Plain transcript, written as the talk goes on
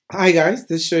Hi guys,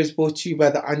 this show is brought to you by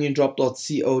the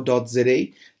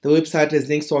oniondrop.co.za. The website has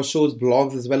links to our show's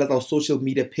blogs as well as our social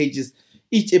media pages.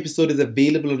 Each episode is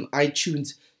available on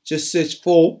iTunes. Just search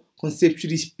for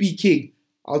Conceptually Speaking.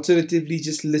 Alternatively,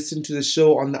 just listen to the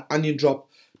show on the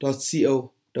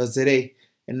oniondrop.co.za.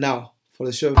 And now for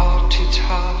the show.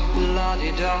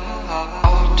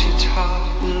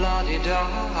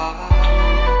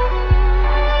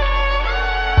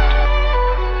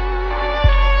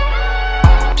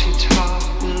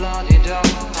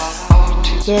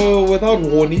 So, without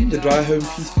warning, the dry home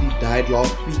peacefully died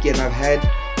last week, and I've had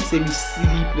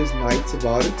semi-sleepless nights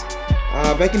about it.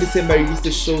 Back in December, I released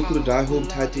a show through the dry home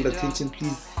titled Attention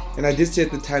Please, and I did say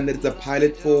at the time that it's a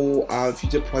pilot for our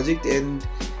future project, and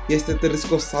yes, at the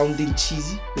risk of sounding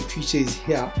cheesy, the future is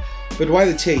here. But why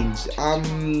the change?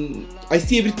 I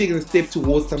see everything as a step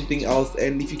towards something else,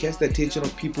 and if you catch the attention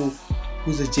of people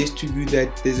who suggest to you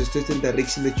that there's a certain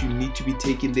direction that you need to be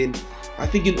taken, then I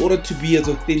think in order to be as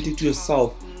authentic to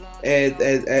yourself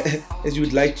as you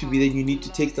would like to be, then you need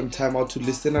to take some time out to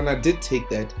listen, and I did take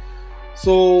that.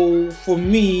 So for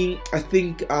me, I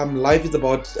think life is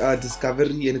about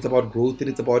discovery, and it's about growth, and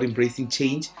it's about embracing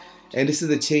change. And this is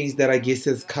a change that I guess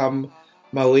has come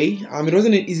my way. It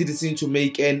wasn't an easy decision to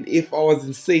make, and if I was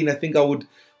insane, I think I would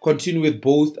continue with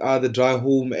both the dry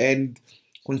home and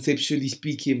conceptually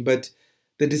speaking. But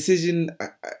the decision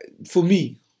for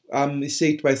me is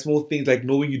shaped by small things like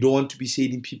knowing you don't want to be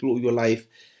shading people or your life.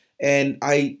 And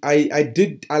I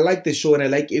like the show, and I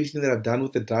like everything that I've done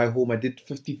with the dry home. I did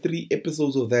 53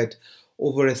 episodes of that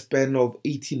over a span of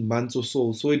 18 months or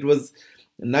so. So it was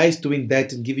nice doing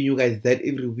that and giving you guys that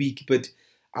every week. But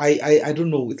I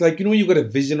don't know. It's like, you got a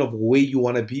vision of where you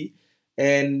want to be.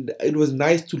 And it was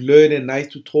nice to learn and nice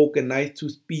to talk and nice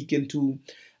to speak and to,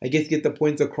 I guess, get the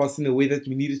points across in the way that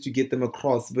we needed to get them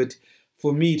across. But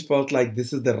for me, it felt like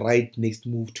this is the right next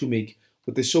move to make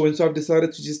with the show. And so I've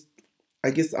decided to just,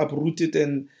 I guess, uproot it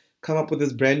and come up with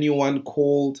this brand new one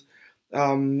called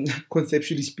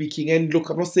Conceptually Speaking. And look,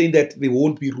 I'm not saying that there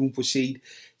won't be room for shade,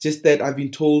 just that I've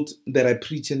been told that I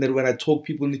preach and that when I talk,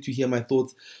 people need to hear my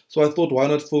thoughts. So I thought, why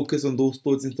not focus on those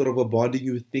thoughts instead of bombarding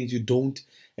you with things you don't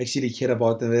actually care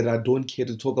about and that I don't care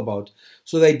to talk about.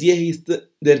 So the idea is the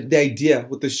idea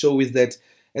with the show is that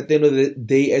at the end of the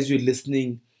day, as you're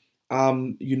listening,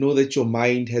 you know that your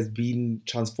mind has been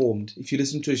transformed. If you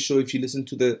listen to a show, if you listen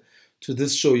to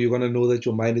this show, you're gonna know that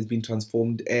your mind has been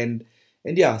transformed. And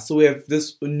yeah, so we have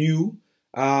this new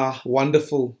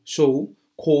wonderful show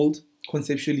called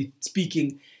Conceptually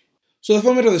Speaking. So the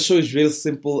format of the show is real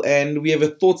simple, and we have a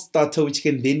thought starter which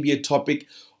can then be a topic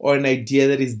or an idea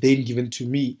that is then given to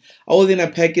me. I will then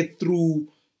unpack it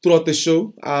throughout the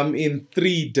show in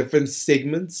three different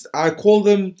segments. I call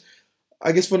them,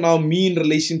 I guess for now, me in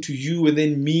relation to you, and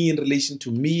then me in relation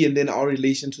to me, and then our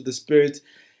relation to the spirit.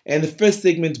 And the first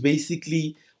segment,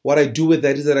 basically, what I do with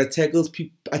that is that I tackle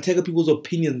people's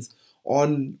opinions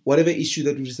on whatever issue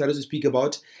that we decided to speak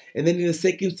about. And then in the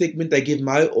second segment, I give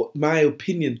my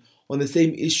opinion on the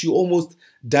same issue, almost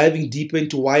diving deeper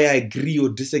into why I agree or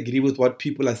disagree with what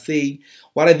people are saying.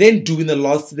 What I then do in the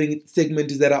last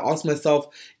segment is that I ask myself,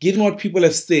 given what people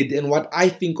have said and what I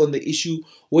think on the issue,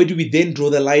 where do we then draw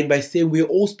the line by saying we're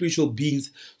all spiritual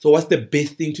beings? So what's the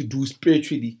best thing to do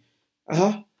spiritually?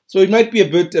 So it might be a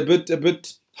bit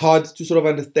hard to sort of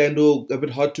understand or a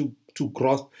bit hard to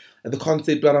grasp the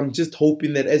concept, but I'm just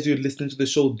hoping that as you're listening to the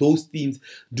show, those themes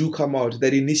do come out.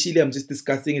 That initially I'm just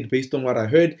discussing it based on what I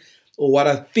heard or what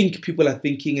I think people are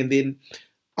thinking, and then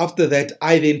after that,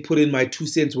 I then put in my 2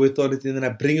 cents worth on it, and then I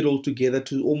bring it all together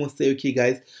to almost say, okay,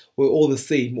 guys, we're all the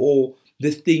same, or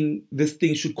this thing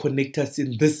should connect us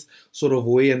in this sort of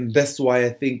way, and that's why I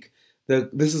think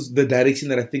this is the direction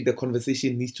that I think the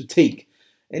conversation needs to take.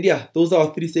 And yeah, those are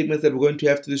our three segments that we're going to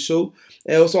have to the show.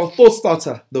 Also, our thought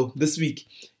starter, though, this week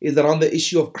is around the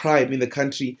issue of crime in the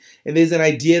country. And there's an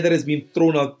idea that has been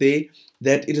thrown out there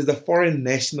that it is the foreign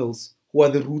nationals who are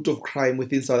the root of crime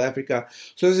within South Africa.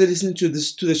 So as you listen to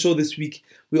the show this week,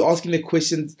 we're asking the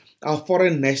questions: are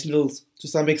foreign nationals to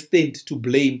some extent to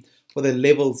blame for the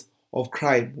levels of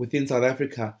crime within South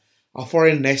Africa? Are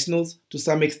foreign nationals to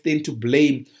some extent to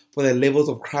blame for the levels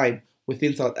of crime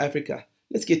within South Africa?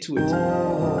 Let's get to it.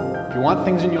 If you want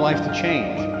things in your life to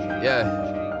change, you're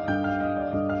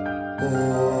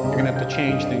going to have to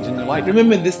change things in your life.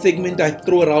 Remember, in this segment, I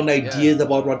throw around ideas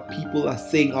about what people are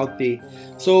saying out there.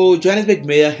 So, Johannesburg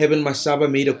Mayor Heben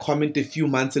Mashaba made a comment a few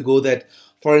months ago that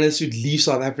foreigners should leave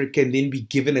South Africa and then be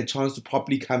given a chance to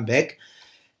properly come back.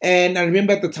 And I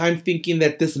remember at the time thinking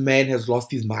that this man has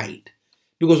lost his mind.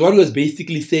 Because what he was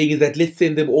basically saying is that let's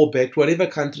send them all back to whatever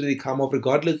country they come of,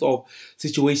 regardless of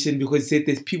situation, because he said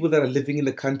there's people that are living in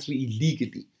the country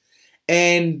illegally.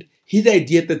 And his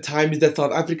idea at the time is that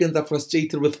South Africans are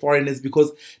frustrated with foreigners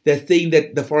because they're saying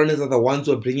that the foreigners are the ones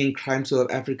who are bringing crime to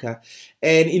South Africa.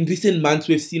 And in recent months,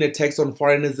 we've seen attacks on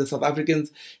foreigners that South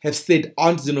Africans have said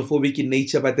aren't xenophobic in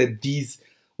nature, but that these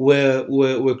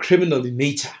were criminal in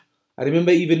nature. I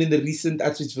remember even in the recent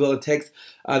Atwichville attacks,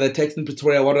 the attacks in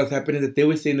Pretoria, what was happening is that they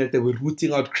were saying that they were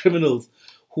rooting out criminals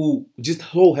who just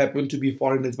so happened to be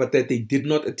foreigners, but that they did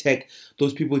not attack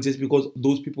those people just because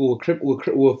those people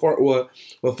were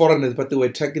foreigners, but they were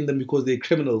attacking them because they're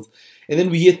criminals. And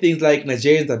then we hear things like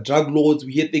Nigerians are drug lords,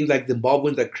 we hear things like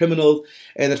Zimbabweans are criminals,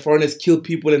 and that foreigners kill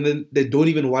people, and then they don't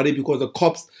even worry because the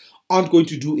cops aren't going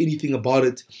to do anything about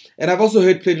it. And I've also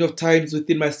heard plenty of times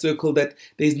within my circle that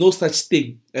there's no such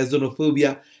thing as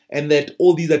xenophobia, and that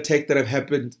all these attacks that have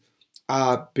happened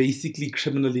are basically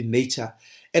criminal in nature.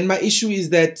 And my issue is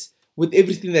that with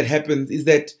everything that happens is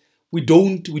that we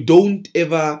don't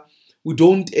ever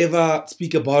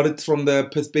speak about it from the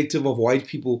perspective of white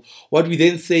people. What we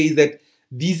then say is that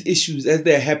these issues, as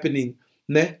they're happening,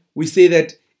 we say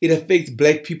that it affects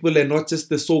black people and not just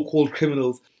the so-called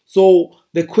criminals. So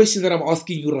the question that I'm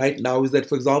asking you right now is that,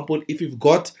 for example, if you've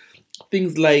got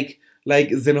things like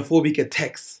xenophobic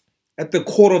attacks at the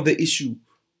core of the issue,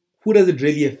 who does it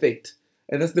really affect?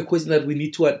 And that's the question that we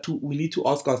need to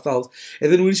ask ourselves.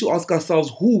 And then we need to ask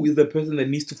ourselves, who is the person that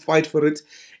needs to fight for it?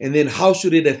 And then how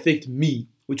should it affect me?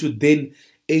 Which would then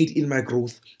aid in my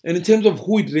growth. And in terms of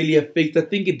who it really affects, I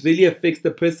think it really affects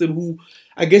the person who,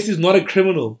 I guess, is not a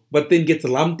criminal, but then gets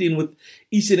lumped in with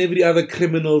each and every other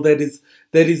criminal that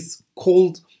is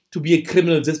called to be a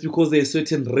criminal just because they're a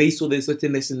certain race or they're a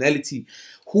certain nationality.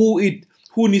 Who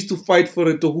needs to fight for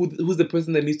it, or who's the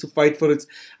person that needs to fight for it?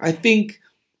 I think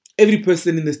every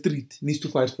person in the street needs to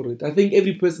fight for it. I think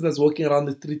every person that's walking around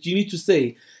the street, you need to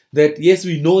say that, yes,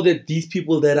 we know that these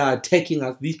people that are attacking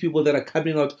us, these people that are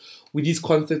coming out with these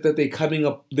concepts that they're coming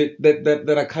up,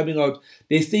 that are coming out,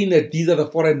 they're saying that these are the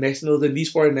foreign nationals and these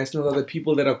foreign nationals are the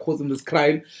people that are causing this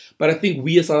crime. But I think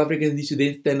we as South Africans need to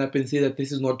then stand up and say that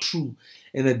this is not true,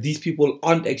 and that these people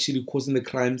aren't actually causing the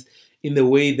crimes in the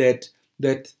way that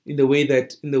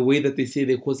they say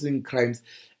they're causing crimes.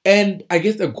 And I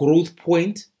guess a growth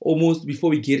point, almost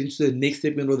before we get into the next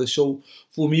segment of the show,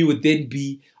 for me would then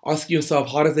be asking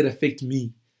yourself, how does it affect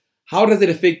me? How does it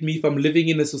affect me if I'm living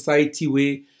in a society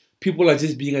where people are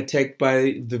just being attacked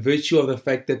by the virtue of the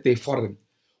fact that they're foreign,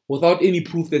 without any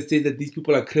proof that says that these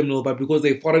people are criminal, but because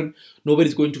they're foreign,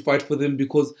 nobody's going to fight for them,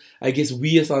 because I guess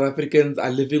we as South Africans are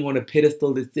living on a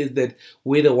pedestal that says that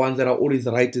we're the ones that are always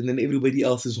right and then everybody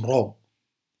else is wrong.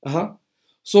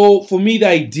 So for me, the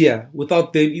idea,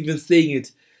 without them even saying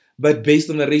it, but based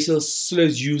on the racial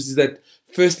slurs used, is that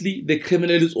firstly, the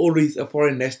criminal is always a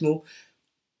foreign national.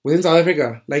 Within South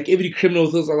Africa, like every criminal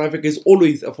within South Africa is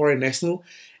always a foreign national.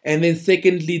 And then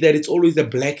secondly, that it's always a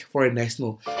black foreign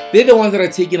national. They're the ones that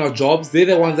are taking our jobs. They're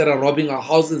the ones that are robbing our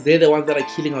houses. They're the ones that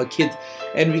are killing our kids.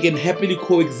 And we can happily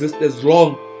coexist as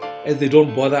long as they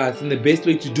don't bother us. And the best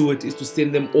way to do it is to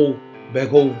send them all back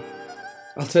home.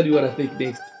 I'll tell you what I think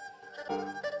next.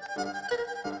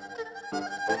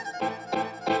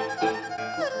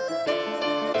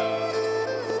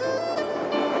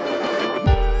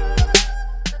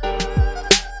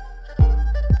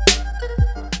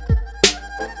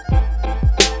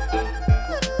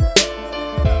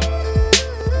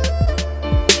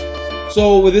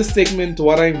 So with this segment,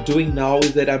 what I'm doing now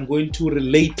is that I'm going to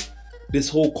relate this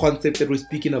whole concept that we're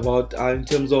speaking about in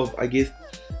terms of, I guess,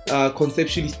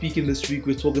 conceptually speaking, this week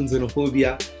we're talking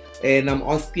xenophobia, and I'm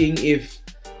asking if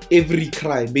every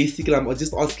crime, basically I'm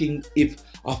just asking if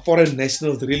are foreign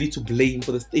nationals really to blame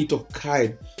for the state of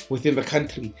crime within the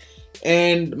country.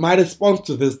 And my response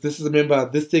to this is, remember,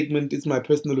 this segment is my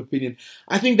personal opinion.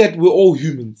 I think that we're all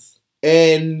humans,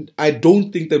 and I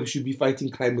don't think that we should be fighting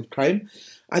crime with crime.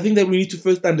 I think that we need to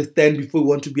first understand before we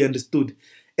want to be understood.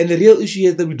 And the real issue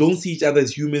is that we don't see each other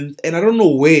as humans. And I don't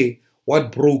know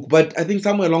what broke, but I think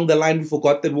somewhere along the line we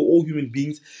forgot that we're all human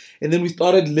beings. And then we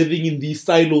started living in these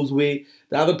silos where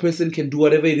the other person can do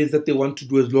whatever it is that they want to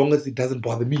do as long as it doesn't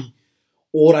bother me.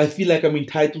 Or I feel like I'm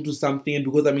entitled to something, and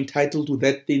because I'm entitled to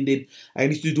that thing, then I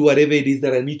need to do whatever it is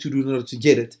that I need to do in order to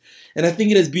get it. And I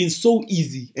think it has been so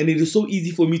easy, and it is so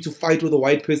easy for me to fight with a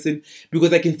white person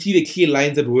because I can see the clear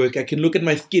lines at work. I can look at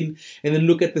my skin and then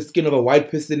look at the skin of a white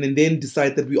person and then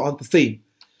decide that we aren't the same.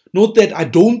 Note that I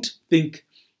don't think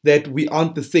that we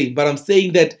aren't the same, but I'm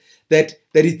saying that that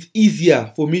it's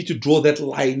easier for me to draw that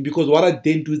line, because what I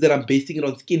then do is that I'm basing it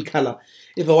on skin color.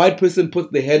 If a white person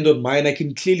puts their hand on mine, I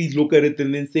can clearly look at it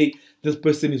and then say this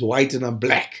person is white and I'm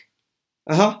black.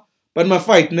 But my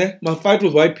fight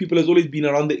with white people has always been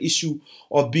around the issue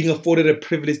of being afforded a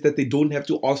privilege that they don't have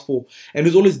to ask for, and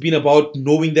it's always been about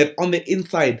knowing that on the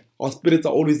inside our spirits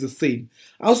are always the same.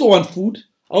 I also want food.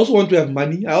 I also want to have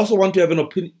money. I also want to have an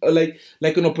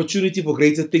like an opportunity for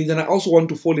greater things, and I also want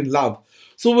to fall in love.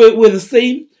 So we're the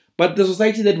same, but the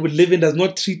society that we live in does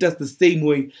not treat us the same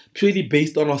way purely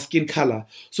based on our skin color.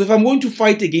 So if I'm going to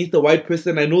fight against a white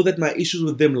person, I know that my issues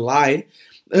with them lie.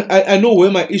 I know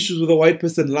where my issues with a white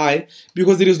person lie,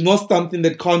 because it is not something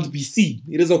that can't be seen.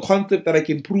 It is a concept that I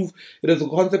can prove. It is a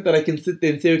concept that I can sit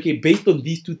there and say, okay, based on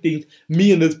these two things,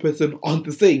 me and this person aren't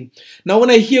the same. Now, when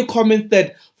I hear comments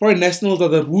that foreign nationals are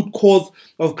the root cause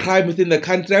of crime within the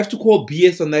country, I have to call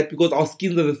BS on that, because our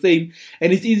skins are the same.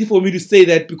 And it's easy for me to say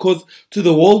that because to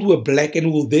the world we're black and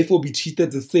will therefore be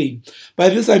treated the same. By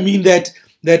this I mean that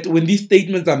when these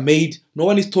statements are made, no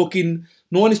one is talking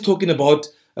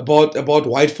about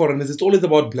white foreigners. It's always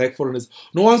about black foreigners.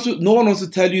 No one wants to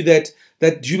tell you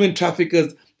that human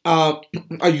traffickers are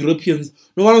Europeans.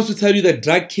 No one wants to tell you that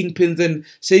drug kingpins and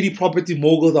shady property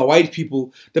moguls are white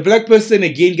people. The black person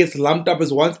again gets lumped up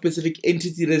as one specific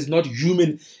entity that is not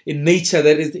human in nature,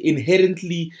 that is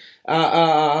inherently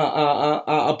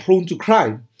prone to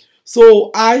crime.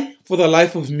 So I, for the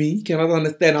life of me, cannot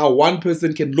understand how one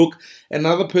person can look at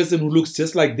another person who looks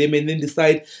just like them and then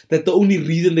decide that the only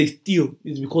reason they steal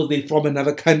is because they're from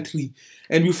another country.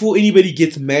 And before anybody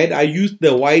gets mad, I use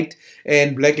the white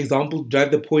and black example to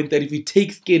drive the point that if we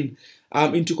take skin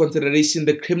into consideration,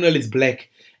 the criminal is black.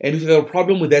 And if we have a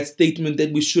problem with that statement,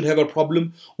 then we should have a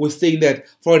problem with saying that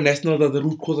foreign nationals are the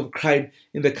root cause of crime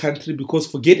in the country. Because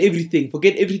forget everything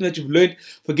that you've learned,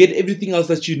 forget everything else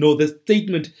that you know. The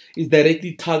statement is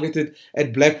directly targeted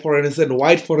at black foreigners, and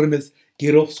white foreigners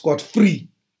get off scot-free.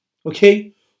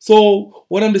 Okay? So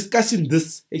when I'm discussing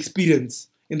this experience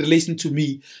in relation to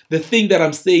me, the thing that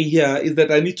I'm saying here is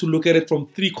that I need to look at it from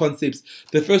three concepts.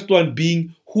 The first one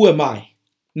being, who am I?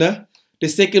 Nah? The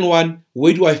second one,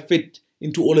 where do I fit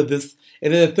into all of this?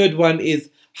 And then the third one is,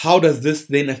 how does this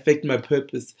then affect my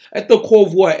purpose? At the core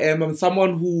of who I am, I'm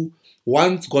someone who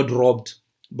once got robbed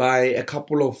by a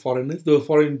couple of foreigners. They were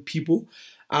foreign people.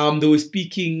 They were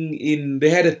speaking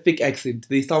they had a thick accent.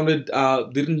 They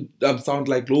didn't sound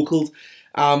like locals.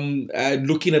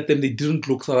 Looking at them, they didn't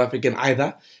look South African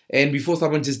either. And before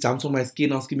someone just jumps on my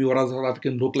skin asking me what does South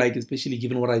African look like, especially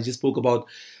given what I just spoke about,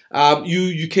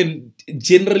 you can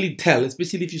generally tell,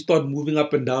 especially if you start moving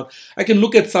up and down. I can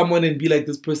look at someone and be like,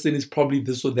 this person is probably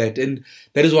this or that, and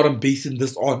that is what I'm basing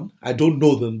this on. I don't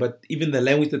know them, but even the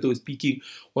language that they were speaking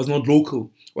was not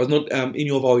local, was not any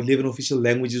of our 11 official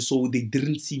languages, so they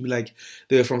didn't seem like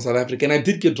they were from South Africa. And I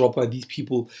did get dropped by these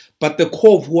people, but the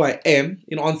core of who I am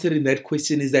in answering that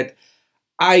question is that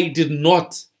I did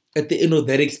not, at the end of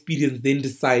that experience, then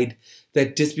decide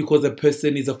that just because a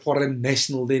person is a foreign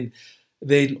national, then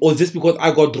or just because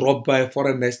I got robbed by a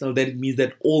foreign national, that it means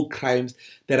that all crimes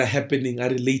that are happening are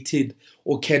related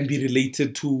or can be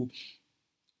related to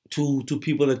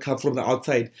people that come from the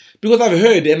outside. Because I've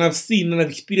heard and I've seen and I've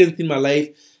experienced in my life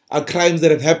crimes that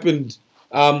have happened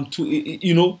at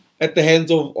the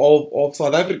hands of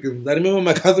South Africans. I remember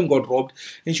my cousin got robbed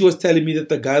and she was telling me that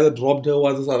the guy that robbed her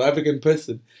was a South African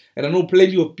person. And I know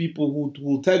plenty of people who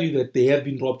will tell you that they have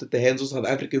been robbed at the hands of South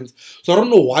Africans. So I don't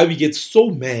know why we get so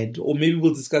mad, or maybe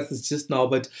we'll discuss this just now,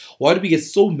 but why do we get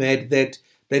so mad that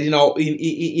in our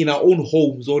own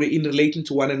homes or in relating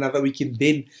to one another, we can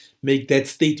then make that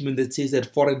statement that says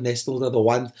that foreign nationals are the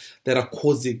ones that are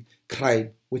causing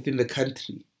crime within the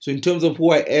country. So in terms of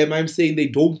who I am, I'm saying they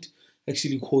don't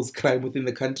actually cause crime within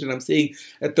the country. And I'm saying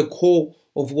at the core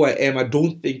of who I am, I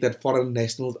don't think that foreign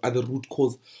nationals are the root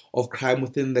cause of crime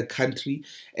within the country.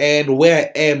 And where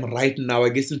I am right now, I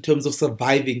guess in terms of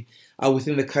surviving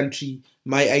within the country,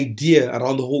 my idea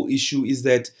around the whole issue is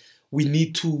that we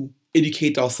need to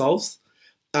educate ourselves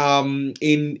in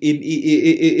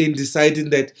deciding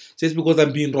that just because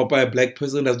I'm being robbed by a black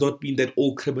person does not mean that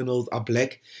all criminals are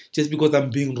black. Just because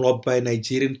I'm being robbed by a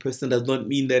Nigerian person does not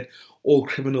mean that all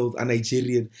criminals are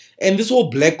Nigerian. And this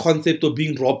whole black concept of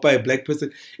being robbed by a black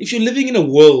person, if you're living in a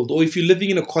world or if you're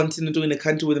living in a continent or in a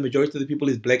country where the majority of the people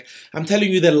is black, I'm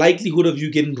telling you the likelihood of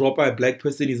you getting robbed by a black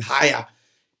person is higher,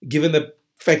 given the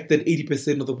fact that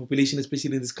 80% of the population,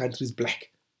 especially in this country, is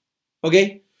black.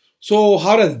 Okay? So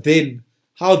how then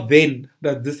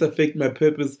does this affect my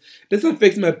purpose? This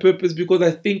affects my purpose because I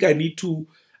think I need to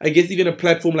I guess even a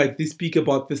platform like this speak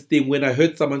about this thing. When I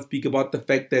heard someone speak about the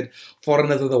fact that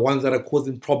foreigners are the ones that are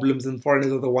causing problems and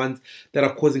foreigners are the ones that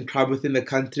are causing crime within the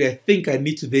country, I think I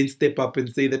need to then step up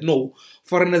and say that no,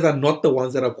 foreigners are not the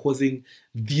ones that are causing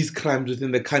these crimes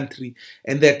within the country,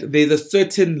 and that there's a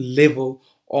certain level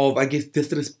of, I guess,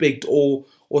 disrespect or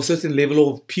certain level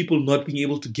of people not being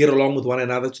able to get along with one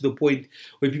another to the point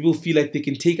where people feel like they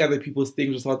can take other people's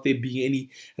things without there being any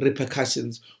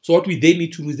repercussions. So what we then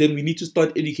need to do is then we need to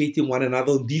start educating one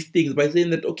another on these things by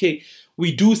saying that, okay,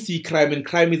 we do see crime and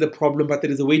crime is a problem, but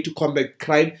there is a way to combat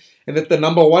crime, and that the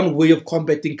number one way of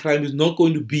combating crime is not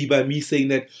going to be by me saying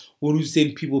that we will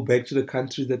send people back to the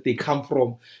countries that they come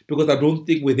from, because I don't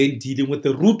think we're then dealing with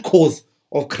the root cause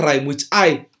of crime, which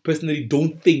I personally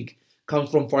don't think comes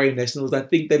from foreign nationals. I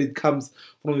think that it comes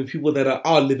from the people that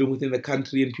are living within the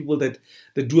country and people that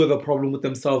do have a problem with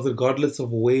themselves, regardless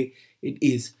of where it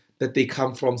is that they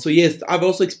come from. So yes, I've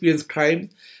also experienced crime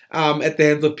at the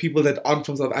hands of people that aren't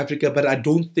from South Africa, but I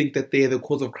don't think that they are the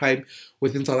cause of crime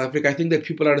within South Africa. I think that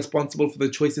people are responsible for the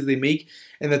choices they make,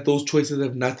 and that those choices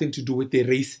have nothing to do with their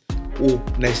race or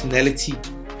nationality.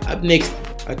 Up next,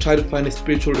 I try to find a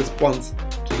spiritual response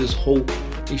to this whole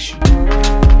issue.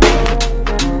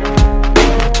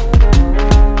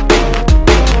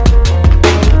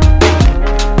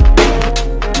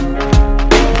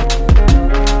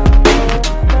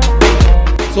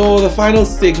 So the final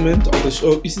segment of the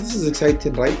show, you see, this is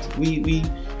exciting, right? We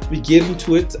get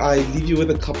into it. I leave you with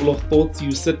a couple of thoughts.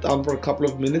 You sit down for a couple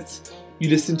of minutes, you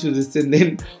listen to this, and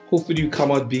then hopefully you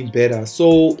come out being better.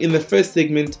 So in the first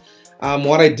segment,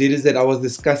 what I did is that I was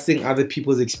discussing other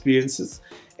people's experiences,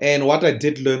 and what I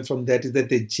did learn from that is that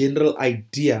the general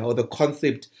idea or the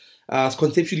concept,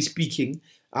 conceptually speaking,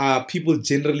 people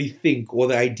generally think, or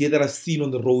the idea that I've seen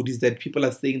on the road is that people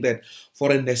are saying that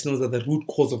foreign nationals are the root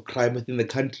cause of crime within the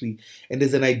country. And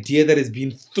there's an idea that has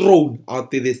been thrown out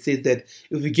there that says that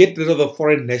if we get rid of the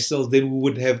foreign nationals, then we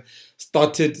would have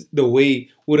started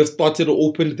or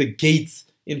opened the gates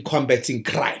in combating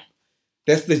crime.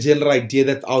 That's the general idea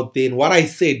that's out there. And what I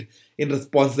said in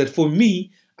response is that for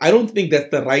me, I don't think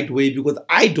that's the right way, because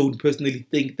I don't personally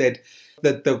think that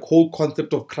the whole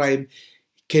concept of crime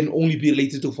can only be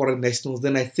related to foreign nationals.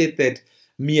 Then I said that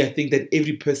I think that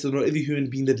every person or every human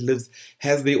being that lives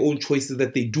has their own choices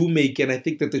that they do make, and I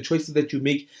think that the choices that you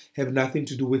make have nothing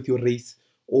to do with your race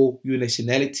or your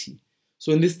nationality.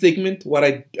 So in this segment, what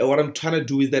I'm trying to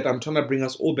do is that I'm trying to bring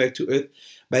us all back to earth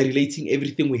by relating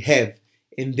everything we have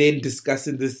and then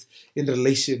discussing this in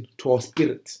relation to our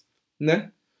spirit. Nah?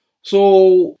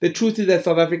 So the truth is that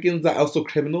South Africans are also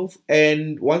criminals,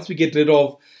 and once we get rid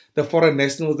of the foreign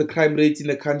nationals, the crime rate in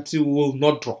the country will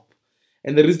not drop.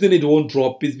 And the reason it won't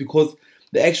drop is because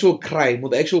the actual crime or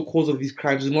the actual cause of these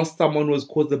crimes is not someone who has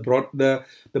crossed the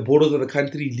borders of the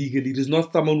country illegally. It is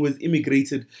not someone who has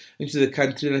immigrated into the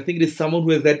country. And I think it is someone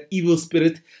who has that evil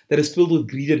spirit that is filled with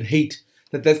greed and hate,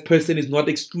 that person is not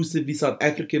exclusively South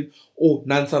African or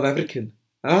non-South African.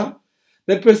 Huh?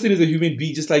 That person is a human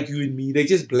being just like you and me. They're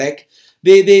just black.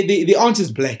 They aren't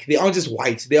just black. They aren't just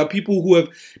white. They are people who have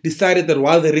decided that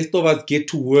while the rest of us get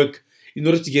to work in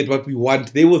order to get what we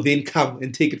want, they will then come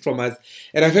and take it from us.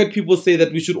 And I've heard people say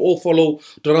that we should all follow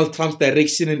Donald Trump's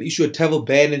direction and issue a travel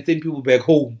ban and send people back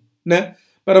home. Nah?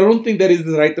 But I don't think that is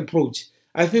the right approach.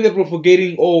 I think that we're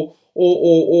forgetting or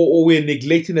we're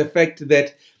neglecting the fact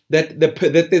that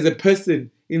there's a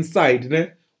person inside, nah?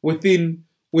 within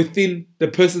the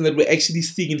person that we're actually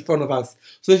seeing in front of us.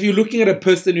 So if you're looking at a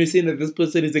person, you're saying that this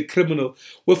person is a criminal,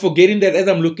 we're forgetting that as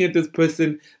I'm looking at this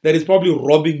person that is probably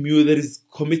robbing me or that is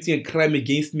committing a crime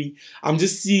against me, I'm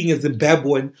just seeing a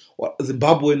Zimbabwean,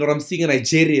 or I'm seeing a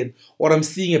Nigerian, or I'm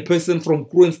seeing a person from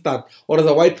Kroonstad, or as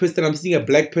a white person, I'm seeing a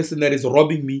black person that is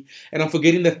robbing me, and I'm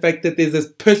forgetting the fact that there's this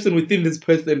person within this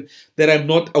person that I'm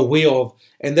not aware of,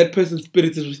 and that person's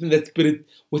spirit is within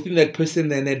that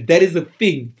person, and that is the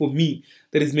thing for me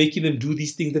that is making them do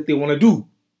these things that they want to do.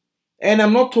 And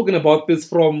I'm not talking about this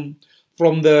from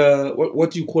the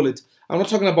what do you call it? I'm not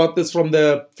talking about this from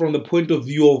the point of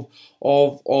view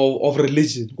of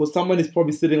religion, because someone is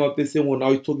probably sitting out there saying, well,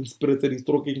 now he's talking spirits and he's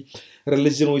talking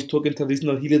religion or he's talking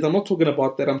traditional healers. I'm not talking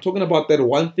about that. I'm talking about that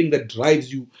one thing that drives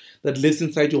you, that lives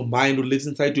inside your mind or lives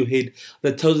inside your head,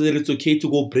 that tells you that it's okay to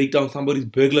go break down somebody's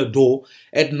burglar door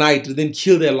at night, and then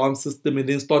kill their alarm system, and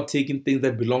then start taking things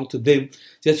that belong to them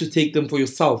just to take them for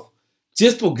yourself,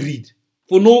 just for greed,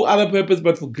 for no other purpose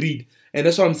but for greed. And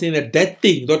that's why I'm saying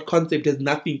that concept has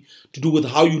nothing to do with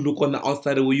how you look on the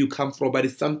outside or where you come from, but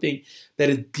it's something that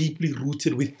is deeply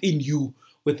rooted within you,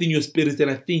 within your spirit.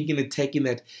 And I think in attacking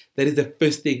that is the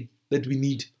first thing that we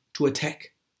need to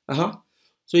attack.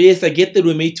 So yes, I get that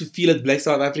we're made to feel as black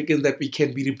South Africans that we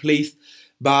can be replaced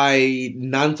by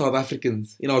non-South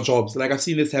Africans in our jobs. Like I've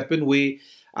seen this happen where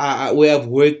I've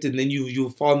worked, and then you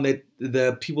found that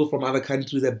the people from other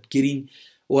countries are getting,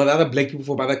 or other black people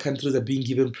from other countries are being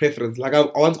given preference. Like I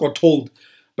once got told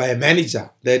by a manager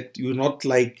that you're not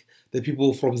like the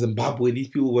people from Zimbabwe. These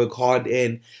people work hard,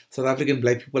 and South African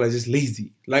black people are just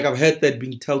lazy. Like I've heard that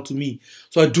being told to me.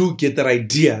 So I do get that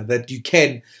idea that you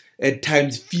can at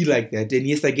times feel like that. And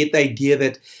yes, I get the idea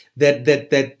that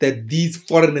these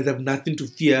foreigners have nothing to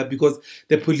fear because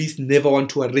the police never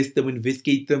want to arrest them,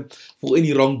 investigate them for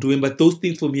any wrongdoing. But those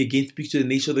things for me again speak to the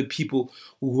nature of the people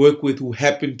who work with, who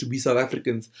happen to be South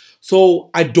Africans.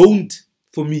 So I don't,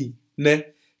 for me,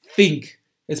 think,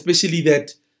 especially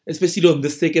on the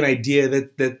second idea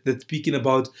that's speaking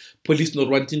about police not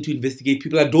wanting to investigate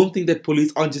people. I don't think that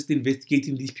police aren't just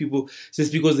investigating these people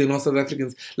just because they're not South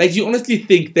Africans. Like, do you honestly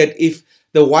think that if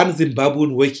the one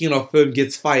Zimbabwean working in our firm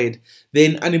gets fired,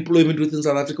 then unemployment within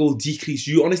South Africa will decrease?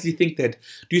 Do you honestly think that?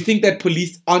 Do you think that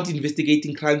police aren't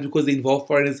investigating crimes because they involve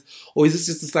foreigners? Or is this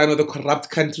just a sign of the corrupt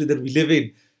country that we live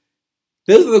in?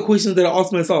 Those are the questions that I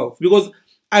ask myself, because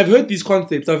I've heard these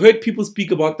concepts. I've heard people speak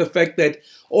about the fact that,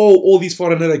 oh, all these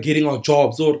foreigners are getting our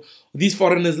jobs, or these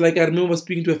foreigners, like I remember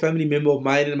speaking to a family member of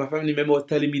mine, and my family member was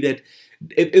telling me that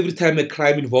every time a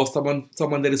crime involves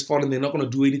someone that is foreign, they're not going to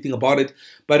do anything about it.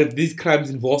 But if these crimes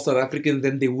involve South Africans,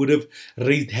 then they would have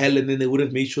raised hell, and then they would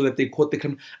have made sure that they caught the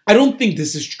crime. I don't think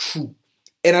this is true.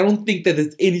 And I don't think that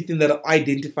there's anything that I've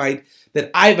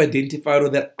identified or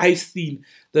that I've seen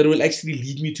that will actually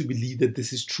lead me to believe that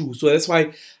this is true. So that's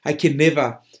why I can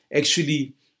never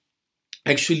actually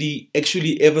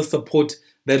ever support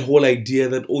that whole idea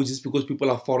that, oh, just because people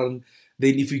are foreign,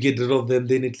 then if you get rid of them,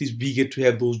 then at least we get to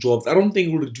have those jobs. I don't think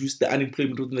it will reduce the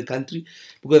unemployment within the country,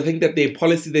 because I think that there are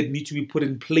policies that need to be put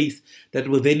in place that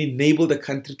will then enable the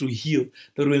country to heal,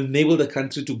 that will enable the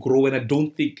country to grow. And I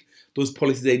don't think those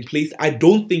policies are in place. I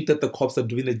don't think that the cops are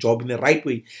doing their job in the right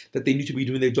way that they need to be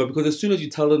doing their job, because as soon as you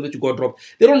tell them that you got dropped,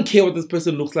 they don't care what this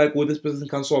person looks like, where this person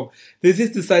comes from. They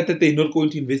just decide that they're not going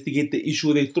to investigate the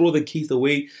issue. They throw the case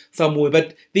away somewhere,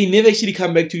 but they never actually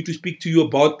come back to you to speak to you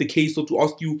about the case, or to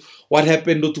ask you what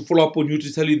happened, or to follow up on you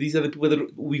to tell you these are the people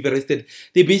that we've arrested.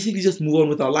 They basically just move on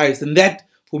with our lives. And that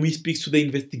for me speaks to the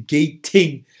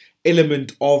investigations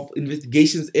element of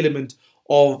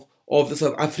the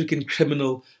South African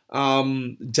criminal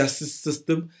justice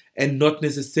system, and not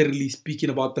necessarily speaking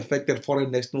about the fact that foreign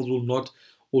nationals will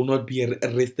not be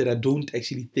arrested. I don't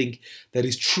actually think that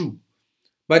is true.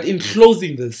 But in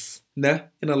closing this, in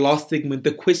the last segment,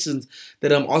 the questions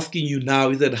that I'm asking you now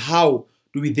is that how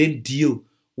do we then deal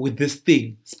with this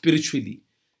thing spiritually?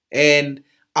 And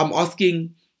I'm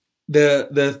asking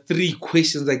the three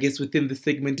questions, I guess, within the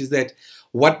segment is that,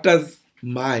 what does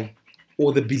the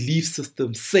belief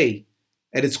system say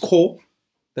at its core?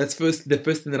 That's the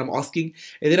first thing that I'm asking.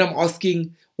 And then I'm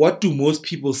asking, what do most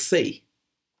people say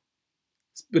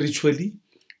spiritually?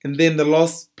 And then the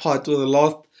last part, or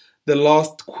the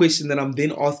last question that I'm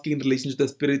then asking in relation to the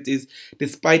spirit is,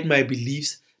 despite my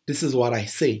beliefs, this is what I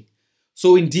say.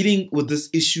 So in dealing with this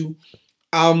issue,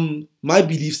 my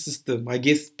belief system, I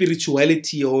guess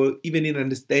spirituality, or even in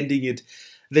understanding it,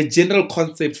 the general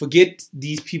concept, forget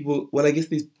these people, well, I guess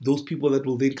those people that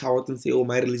will then come out and say, oh,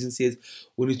 my religion says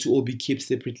we need to all be kept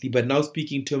separately. But now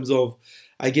speaking in terms of,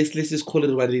 I guess, let's just call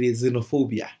it what it is,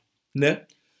 xenophobia.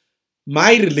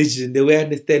 My religion, the way I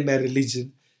understand my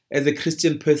religion as a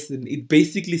Christian person, it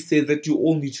basically says that you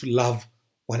all need to love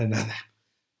one another.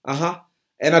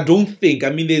 And I don't think,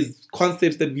 there's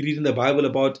concepts that we read in the Bible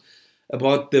about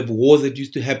the wars that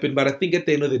used to happen, but I think at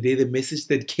the end of the day, the message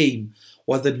that came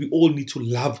was that we all need to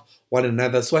love one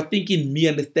another. So I think in me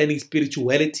understanding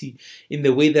spirituality in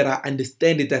the way that I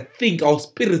understand it, I think our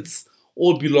spirits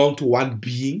all belong to one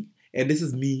being. And this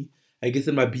is me, I guess,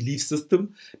 in my belief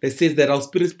system that says that our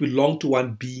spirits belong to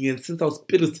one being. And since our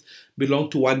spirits belong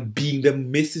to one being, the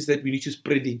message that we need to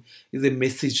spreading is a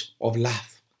message of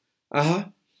love.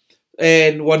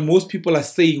 And what most people are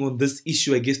saying on this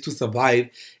issue, I guess, to survive,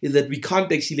 is that we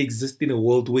can't actually exist in a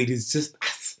world where it is just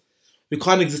us. We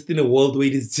can't exist in a world where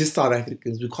it is just South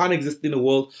Africans. We can't exist in a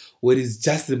world where it is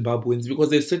just Zimbabweans, because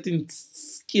there's certain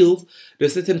skills,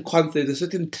 there's certain concepts, there's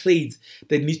certain traits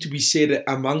that need to be shared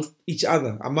amongst each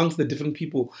other, amongst the different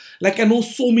people. Like, I know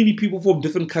so many people from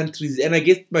different countries, and I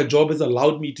guess my job has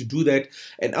allowed me to do that.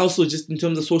 And also just in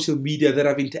terms of social media that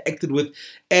I've interacted with.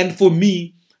 And for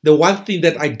me, the one thing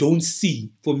that I don't see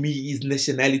for me is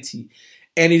nationality.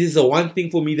 And it is the one thing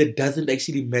for me that doesn't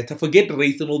actually matter. Forget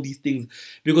race and all these things.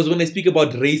 Because when I speak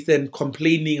about race and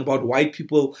complaining about white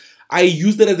people, I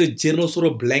use that as a general sort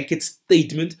of blanket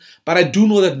statement. But I do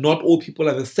know that not all people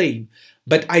are the same.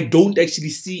 But I don't actually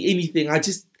see anything.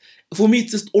 For me,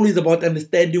 it's just always about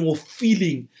understanding or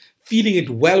feeling it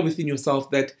well within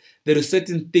yourself that there are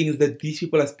certain things that these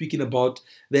people are speaking about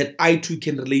that I too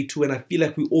can relate to, and I feel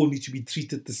like we all need to be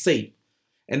treated the same.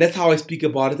 And that's how I speak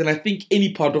about it. And I think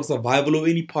any part of survival or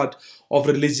any part of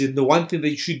religion, the one thing that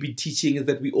you should be teaching is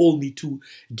that we all need to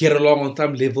get along on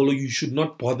some level, or you should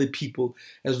not bother people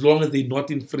as long as they're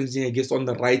not infringing, I guess, on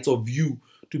the rights of you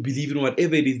to believe in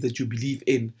whatever it is that you believe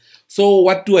in. So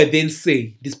what do I then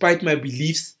say? Despite my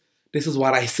beliefs, this is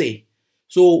what I say.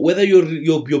 So whether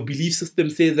your belief system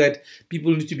says that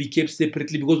people need to be kept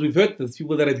separately, because we've heard this,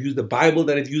 people that have used the Bible,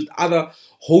 that have used other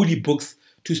holy books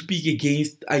to speak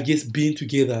against, I guess, being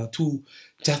together, to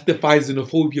justify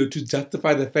xenophobia, to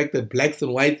justify the fact that blacks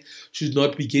and whites should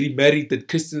not be getting married, that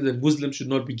Christians and Muslims should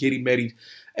not be getting married.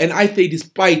 And I say,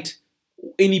 despite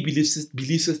any belief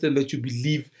system that you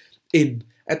believe in,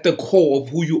 at the core of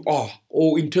who you are,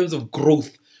 or in terms of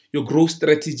growth, your growth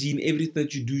strategy in everything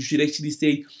that you do, you should actually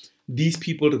say, these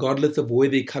people, regardless of where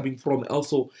they're coming from,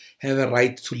 also have a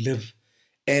right to live.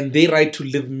 And their right to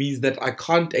live means that I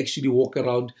can't actually walk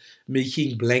around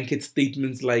making blanket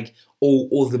statements like, oh,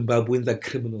 all Zimbabweans are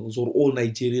criminals, or all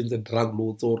Nigerians are drug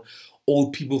lords, or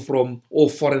all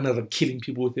foreigners are killing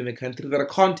people within the country. That I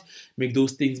can't make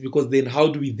those things, because then how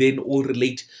do we then all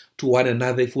relate to one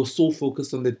another if we're so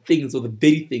focused on the things, or the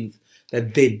very things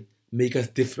that then make us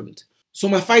different? So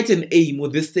my fight and aim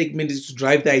with this segment is to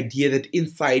drive the idea that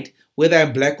inside, whether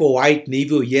I'm black or white,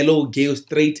 navy or yellow, gay or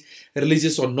straight,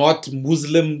 religious or not,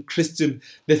 Muslim, Christian,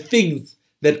 the things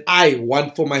that I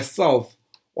want for myself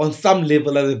on some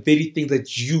level are the very things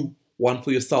that you want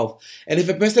for yourself. And if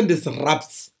a person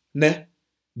disrupts that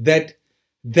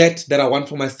I want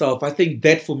for myself, I think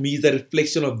that for me is a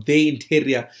reflection of their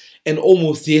interior. And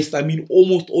almost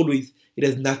always, it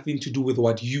has nothing to do with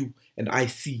what you and I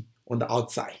see on the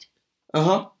outside.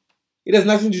 It has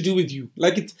nothing to do with you.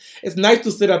 Like, it's nice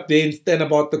to sit up there and stand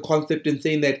about the concept and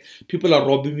saying that people are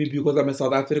robbing me because I'm a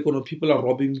South African, or people are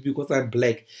robbing me because I'm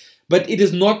black. But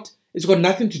it's got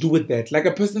nothing to do with that. Like,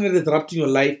 a person that is disrupting your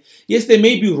life, yes, they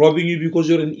may be robbing you because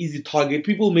you're an easy target.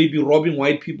 People may be robbing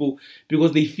white people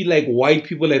because they feel like white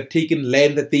people have taken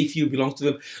land that they feel belongs to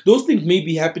them. Those things may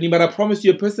be happening, but I promise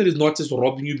you, a person is not just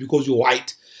robbing you because you're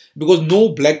white. Because no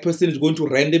black person is going to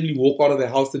randomly walk out of the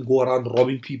house and go around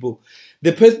robbing people.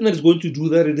 The person that is going to do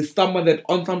that, it is someone that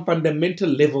on some fundamental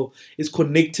level is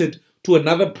connected to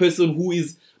another person who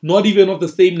is not even of the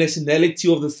same nationality,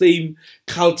 of the same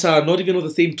culture, not even of the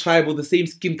same tribe or the same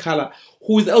skin color,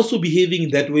 who is also behaving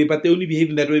in that way, but they only behave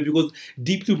in that way because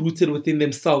deeply rooted within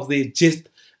themselves, they're just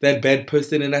that bad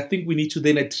person. And I think we need to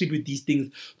then attribute these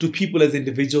things to people as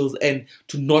individuals and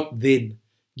to not then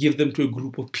give them to a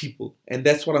group of people. And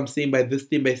that's what I'm saying by this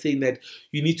thing, by saying that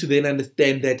you need to then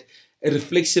understand that a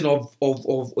reflection of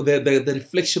the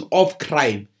reflection of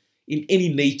crime in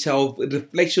any nature, of a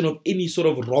reflection of any sort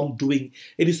of wrongdoing,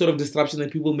 any sort of disruption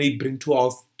that people may bring to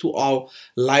our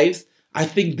lives. I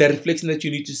think the reflection that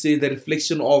you need to say is the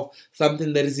reflection of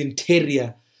something that is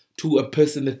interior to a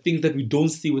person, the things that we don't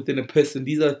see within a person.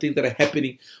 These are the things that are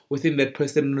happening within that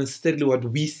person, not necessarily what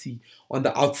we see on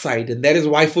the outside. And that is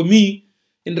why, for me,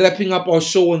 in wrapping up our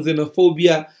show on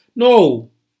xenophobia, no,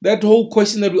 that whole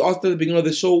question that we asked at the beginning of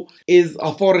the show, is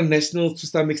are foreign nationals to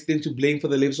some extent to blame for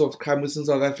the levels of crime within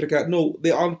South Africa? No,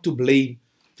 they aren't to blame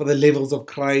for the levels of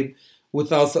crime within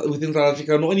South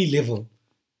Africa on any level.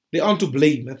 They aren't to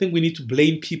blame. I think we need to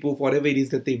blame people for whatever it is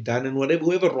that they've done, and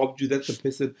whoever robbed you, that's the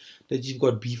person that you've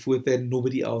got beef with and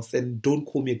nobody else. And don't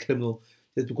call me a criminal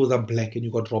just because I'm black and you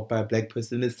got robbed by a black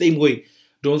person. In the same way,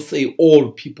 don't say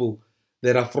all people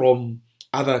that are from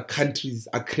other countries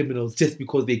are criminals just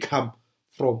because they come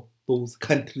from those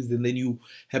countries, and then you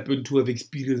happen to have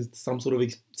experienced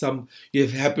you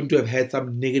have happened to have had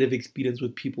some negative experience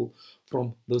with people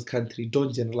from those countries.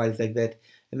 Don't generalize like that.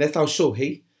 And that's our show,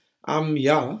 hey?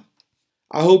 Yeah.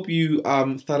 I hope you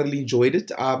thoroughly enjoyed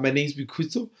it. My name is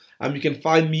Bikuto. You can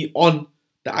find me on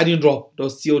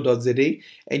theoniondrop.co.za,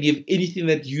 and if anything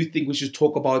that you think we should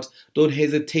talk about, don't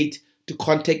hesitate to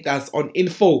contact us on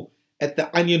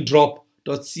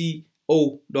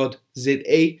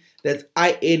info@theoniondrop.co.za. That's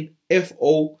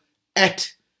info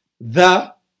at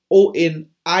the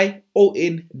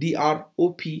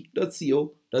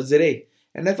oniondrop.co.za.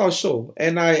 And that's our show.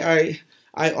 And I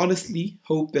honestly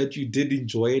hope that you did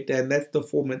enjoy it, and that's the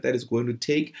format that it's going to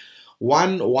take.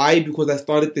 One, why? Because I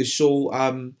started the show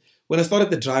when I started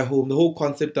the dry home. The whole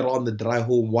concept around the dry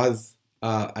home was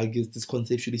I guess this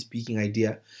conceptually speaking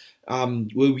idea,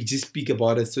 where we just speak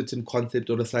about a certain concept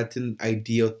or a certain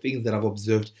idea or things that I've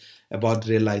observed about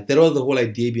real life. That was the whole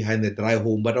idea behind the dry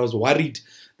home, but I was worried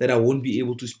that I won't be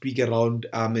able to speak around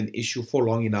an issue for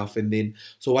long enough. And then,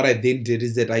 so what I then did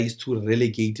is that I used to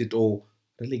relegate it or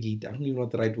relegate, I don't even know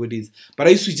what the right word is, but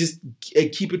I used to just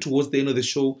keep it towards the end of the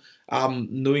show,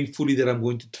 knowing fully that I'm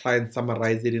going to try and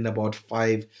summarize it in about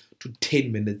 5 to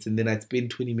 10 minutes, and then I'd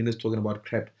spend 20 minutes talking about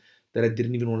crap that I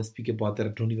didn't even want to speak about, that I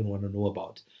don't even want to know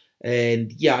about.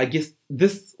 And yeah, I guess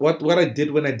this what I did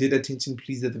when I did Attention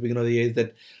Please at the beginning of the year is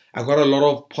that I got a lot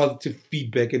of positive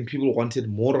feedback and people wanted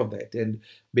more of that. And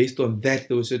based on that,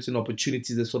 there were certain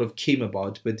opportunities that sort of came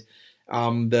about. But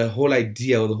the whole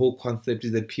idea or the whole concept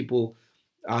is that people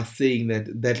are saying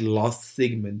that that last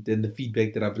segment and the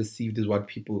feedback that I've received is what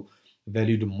people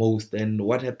value the most. And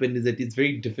what happened is that it's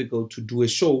very difficult to do a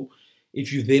show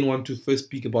if you then want to first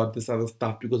speak about this other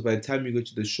stuff, because by the time you go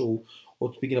to the show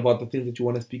or speaking about the things that you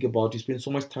want to speak about, you spend so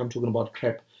much time talking about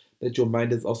crap that your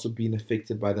mind has also been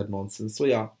affected by that nonsense. So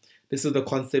yeah, this is the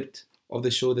concept of the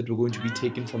show that we're going to be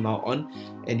taking from now on.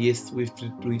 And yes, we've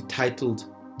titled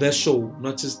the show,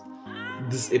 not just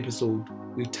this episode,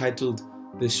 we've titled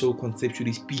the show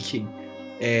Conceptually Speaking.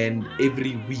 And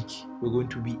every week we're going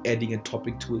to be adding a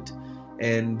topic to it.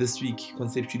 And this week,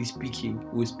 conceptually speaking,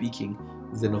 we're speaking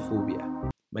xenophobia.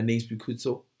 My name's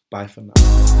Bikutso. Bye for now.